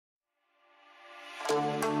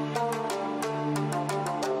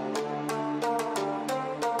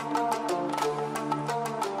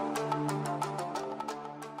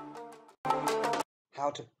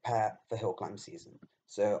how to prepare for hill climb season.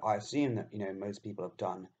 So I assume that most people have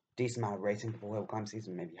done decent amount of racing before hill climb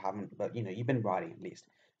season. Maybe you haven't, but you've been riding at least.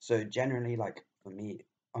 So generally, like for me,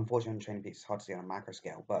 unfortunately, on Training Peaks, it's hard to see on a macro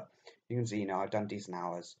scale, but you can see I've done decent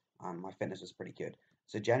hours. My fitness was pretty good.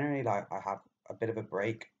 So generally, like I have a bit of a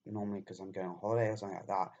break normally because I'm going on holiday or something like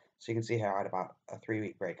that. So you can see here I had about a 3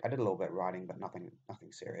 week break. I did a little bit of riding, but nothing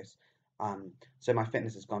serious. So my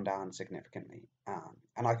fitness has gone down significantly.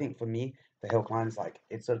 And I think for me, the hill climbs, like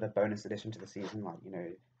it's sort of a bonus addition to the season. Like,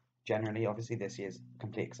 generally, obviously this year's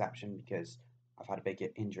complete exception because I've had a big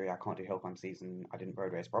injury. I can't do hill climb season. I didn't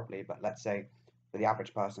road race properly. But let's say for the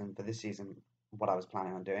average person for this season, what I was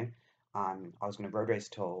planning on doing, I was going to road race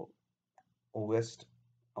till August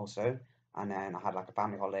or so. And then I had like a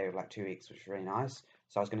family holiday of like 2 weeks, which was really nice.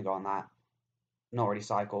 So I was going to go on that, not really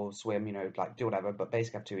cycle, swim, like do whatever, but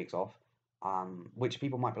basically have 2 weeks off. Which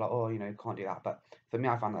people might be like, oh, can't do that. But for me,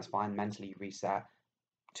 I find that's fine. Mentally reset.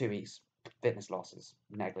 2 weeks, fitness loss is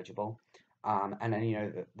negligible. And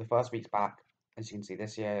then the first week's back, as you can see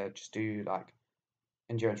this year, just do like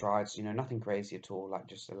endurance rides. Nothing crazy at all. Like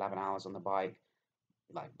just 11 hours on the bike.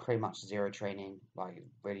 Like pretty much zero training. Like it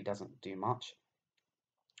really doesn't do much.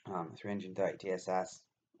 330 TSS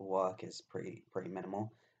work is pretty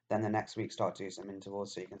minimal. Then the next week start to do some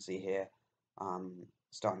intervals. So you can see here,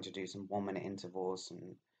 starting to do some 1 minute intervals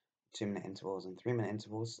and 2 minute intervals and 3 minute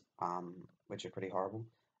intervals, which are pretty horrible.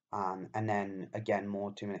 And then again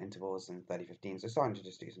more 2 minute intervals and 30-15. So starting to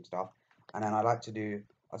just do some stuff. And then I like to do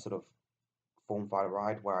a sort of form fighter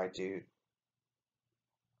ride where I do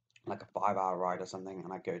like a 5 hour ride or something,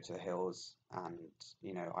 and I go to the hills and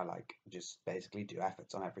I like just basically do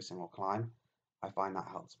efforts on every single climb. I find that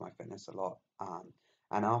helps my fitness a lot.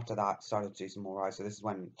 And after that, started to do some more rides. So this is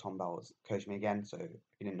when Tom Bell was coaching me again. So if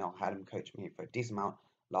you didn't know, I had him coach me for a decent amount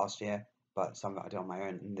last year, but some of it I did on my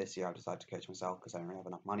own. And this year I decided to coach myself because I don't really have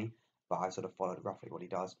enough money. But I sort of followed roughly what he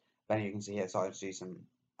does. Then you can see here, started to do some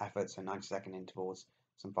efforts, so 90-second intervals,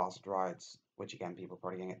 some faster rides, which again people are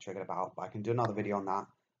probably gonna get triggered about. But I can do another video on that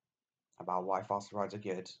about why faster rides are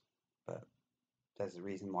good, but there's a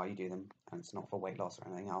reason why you do them, and it's not for weight loss or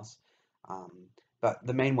anything else. Um, but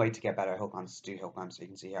the main way to get better at hill climbs is to do hill climbs. So you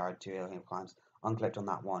can see here I had 2 hill climbs, unclipped on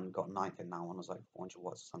that one, got ninth in that one, was like 400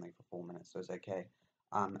 watts or something for 4 minutes, so it's okay.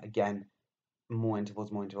 Again, more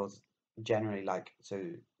intervals, more intervals. Generally, like, so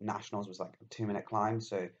nationals was like a 2 minute climb,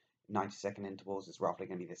 so 90-second intervals is roughly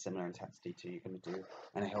going to be the similar intensity to you're going to do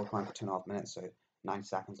in a hill climb for 2.5 minutes. So 90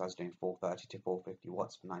 seconds, I was doing 430 to 450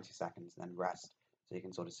 watts for 90 seconds, then rest. So you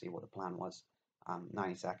can sort of see what the plan was.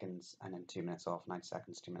 90 seconds and then 2 minutes off, 90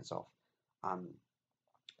 seconds, 2 minutes off. Um,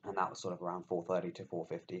 and that was sort of around 430 to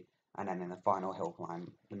 450. And then in the final hill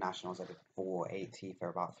climb, the nationals, I did 480 for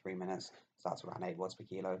about 3 minutes. So that's around 8 watts per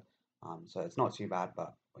kilo. So it's not too bad,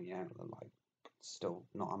 but like still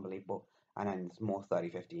not unbelievable. And then it's more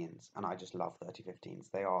 30-15s, and I just love 30-15s.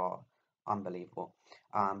 They are unbelievable.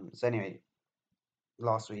 So anyway,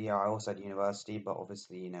 last week, yeah, I also had university, but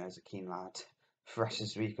obviously, as a keen lad,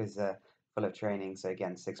 freshest week was full of training. So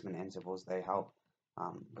again, 6 minute intervals, they help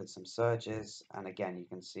with some surges. And again, you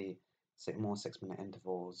can see more 6 minute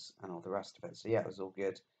intervals and all the rest of it. So yeah, it was all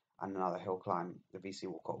good. And another hill climb, the VC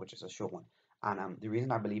walkout, which is a short one. And the reason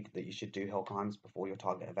I believe that you should do hill climbs before your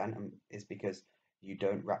target event is because you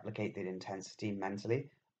don't replicate the intensity mentally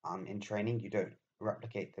in training. You don't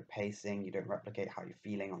replicate the pacing. You don't replicate how you're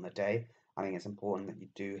feeling on the day. I think it's important that you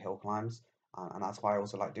do hill climbs, and that's why I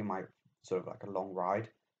also like doing my sort of like a long ride,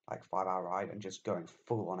 like 5 hour ride, and just going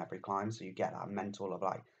full on every climb, so you get that mental of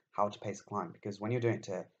like how to pace a climb. Because when you're doing it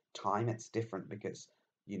to time, it's different because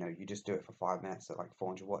you just do it for 5 minutes at like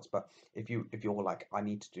 400 watts. But if you're like, I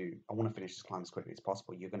want to finish this climb as quickly as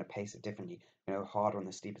possible, you're going to pace it differently, harder on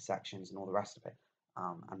the steeper sections and all the rest of it.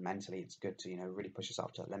 And mentally, it's good to really push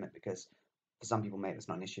yourself to the limit because for some people, maybe it's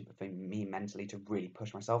not an issue, but for me, mentally, to really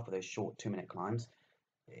push myself for those short 2 minute climbs,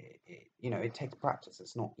 it takes practice.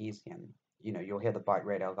 It's not easy, and you'll hear the bike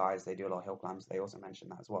radar guys. They do a lot of hill climbs. They also mention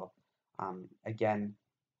that as well. Again,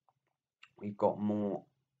 we've got more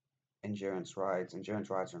endurance rides. Endurance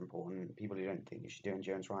rides are important. People who don't think you should do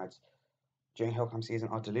endurance rides during hill climb season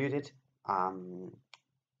are deluded,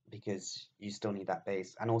 because you still need that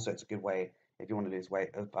base, and also it's a good way if you want to lose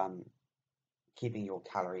weight of keeping your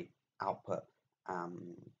calorie output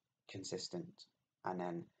um, consistent. And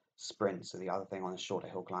then sprints. So the other thing on the shorter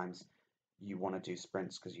hill climbs, you want to do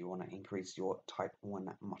sprints because you want to increase your type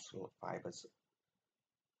 1 muscle fibers.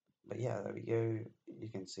 But yeah, there we go. You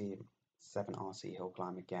can see 7 RC hill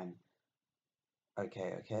climb again.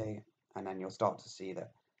 Okay. And then you'll start to see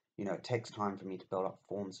that, it takes time for me to build up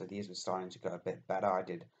form. So these were starting to go a bit better. I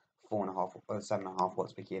did 7.5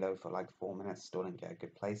 watts per kilo for like 4 minutes. Still didn't get a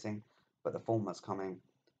good placing, but the form was coming.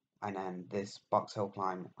 And then this Bucks Hill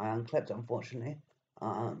climb, I unclipped it unfortunately,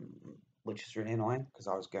 um, which is really annoying because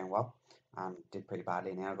I was going well and did pretty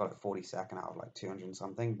badly. And I got like 42nd out of like 200 and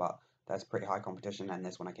something, but that's pretty high competition. And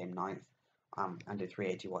this one I came ninth, and did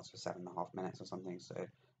 380 watts for 7.5 minutes or something. So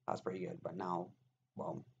that's pretty good. But now,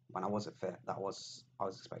 well, when I wasn't fit, I was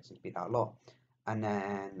expecting to beat that a lot. And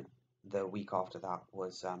then the week after that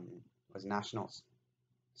was nationals.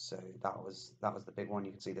 So that was the big one.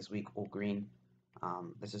 You can see this week all green.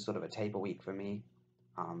 This is sort of a taper week for me,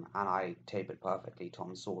 and I tapered perfectly.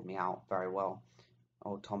 Tom sorted me out very well.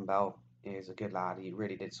 Oh, Tom Bell is a good lad. He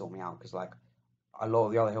really did sort me out because like a lot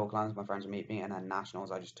of the other hill climbs, my friends would meet me, and then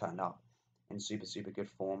nationals, I just turned up in super good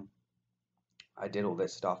form. I did all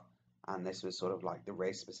this stuff, and this was sort of like the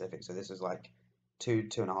race specific. So this was like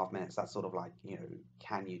 2.5 minutes. That's sort of like,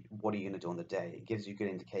 what are you going to do on the day? It gives you good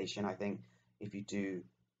indication, I think, if you do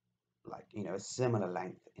like, a similar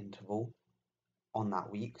length interval on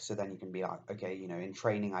that week. So then you can be like, okay, in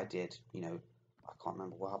training I did, I can't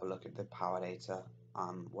remember. We'll have a look at the power data,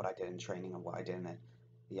 what I did in training and what I did in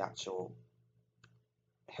the actual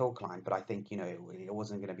hill climb. But I think, it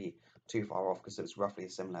wasn't going to be too far off because it was roughly a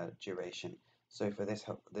similar duration. So for this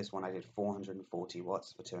one, I did 440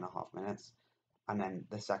 watts for 2.5 minutes. And then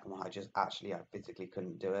the second one, I physically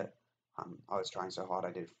couldn't do it. I was trying so hard.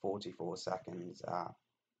 I did 44 seconds at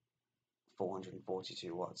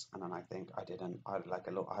 442 watts, and then I think I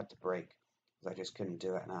had to break because I just couldn't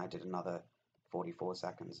do it, and I did another 44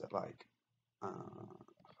 seconds at like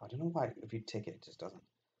I don't know why if you tick it just doesn't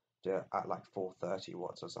do it at like 430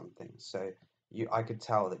 watts or something. So I could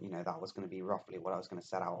tell that that was going to be roughly what I was going to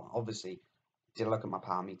set out on. Obviously, did look at my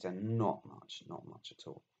power meter, not much at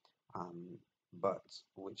all. But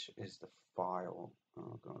which is the file?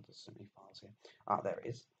 Oh god, there's so many files here. Ah, there it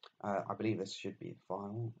is. I believe this should be the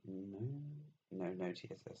file. No T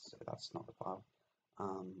is this, so that's not the file.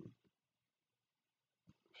 Um,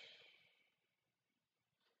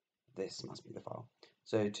 this must be the file.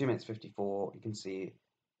 So 2 minutes 54. You can see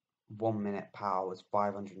 1 minute power was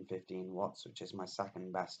 515 watts, which is my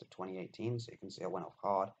second best of 2018. So you can see I went off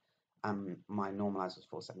hard. My normalized was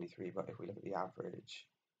 473, but if we look at the average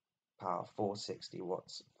power, 460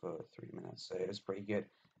 watts for 3 minutes. So it was pretty good,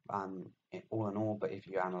 all in all. But if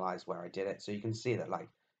you analyze where I did it, so you can see that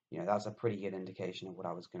that's a pretty good indication of what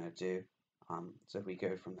I was going to do. So if we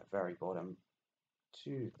go from the very bottom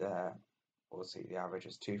to there, we'll see the average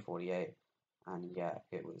was 248, and yeah,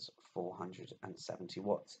 it was 470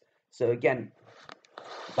 watts. So again,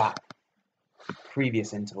 that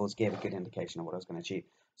previous intervals gave a good indication of what I was going to achieve.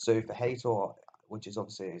 So for Hator, which is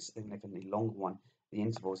obviously a significantly longer one, the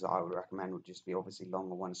intervals that I would recommend would just be obviously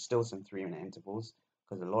longer ones, still some 3 minute intervals,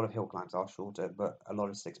 because a lot of hill climbs are shorter, but a lot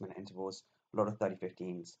of 6 minute intervals, a lot of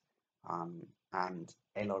 30-15s, and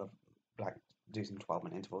a lot of like do some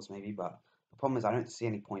 12-minute intervals maybe. But the problem is I don't see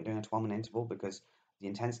any point doing a 12-minute interval because the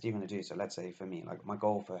intensity you're going to do. So let's say for me, like my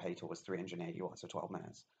goal for Hator was 380 watts for 12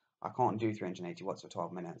 minutes. I can't do 380 watts for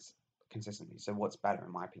 12 minutes consistently. So what's better,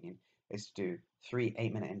 in my opinion, is to do 3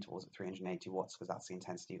 8-minute intervals at 380 watts because that's the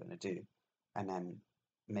intensity you're going to do, and then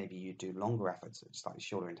maybe you do longer efforts at slightly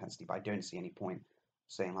shorter intensity. But I don't see any point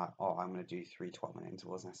saying like, oh, I'm going to do 3 12-minute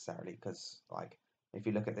intervals necessarily, because like if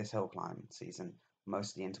you look at this hill climb season,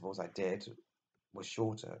 most of the intervals I did were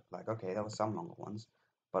shorter. Like okay, there were some longer ones,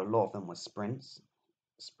 but a lot of them were sprints,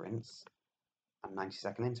 and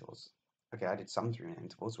 90-second intervals. Okay, I did some 3 minute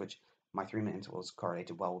intervals, which my 3 minute intervals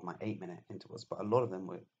correlated well with my 8 minute intervals, but a lot of them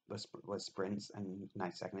were sprints and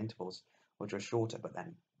 90-second intervals, which were shorter, but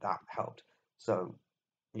then that helped. So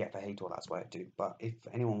yeah, for Hator, that's what I do. But if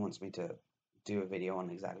anyone wants me to do a video on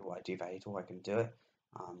exactly what I do for Hator, I can do it.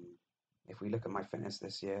 Um, if we look at my fitness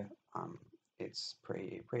this year, it's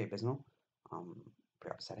pretty abysmal, um,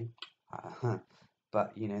 pretty upsetting.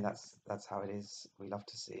 But that's how it is. We love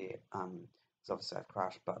to see it. Because obviously I've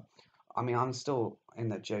crashed, but I mean I'm still in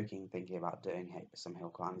the joking thinking about doing some hill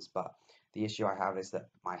climbs. But the issue I have is that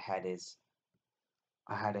my head is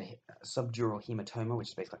I had a subdural hematoma, which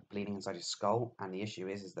is basically like bleeding inside your skull. And the issue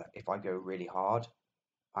is that if I go really hard,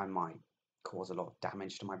 I might cause a lot of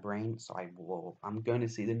damage to my brain. So I'm going to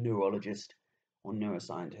see the neurologist or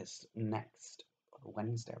neuroscientist next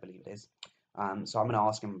Wednesday, I believe it is. So I'm going to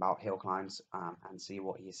ask him about hill climbs, and see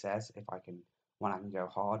what he says if I can when I can go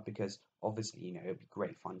hard, because obviously it'd be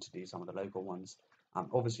great fun to do some of the local ones.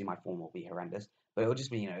 Obviously my form will be horrendous, but it'll just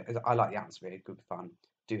be I like the atmosphere, good fun.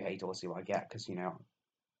 Do hate or see what I get, because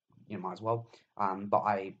might as well. But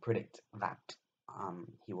I predict that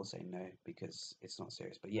he will say no because it's not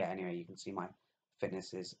serious. But yeah, anyway, you can see my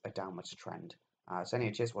fitness is a downwards trend. So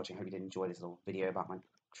anyway, cheers for watching. I hope you did enjoy this little video about my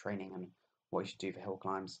training and what you should do for hill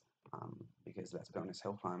climbs. Because let's be honest,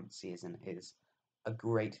 hill climb season is a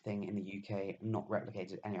great thing in the UK, not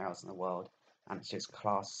replicated anywhere else in the world, and it's just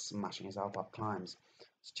class smashing yourself up climbs.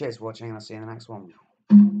 So cheers for watching, and I'll see you in the next one.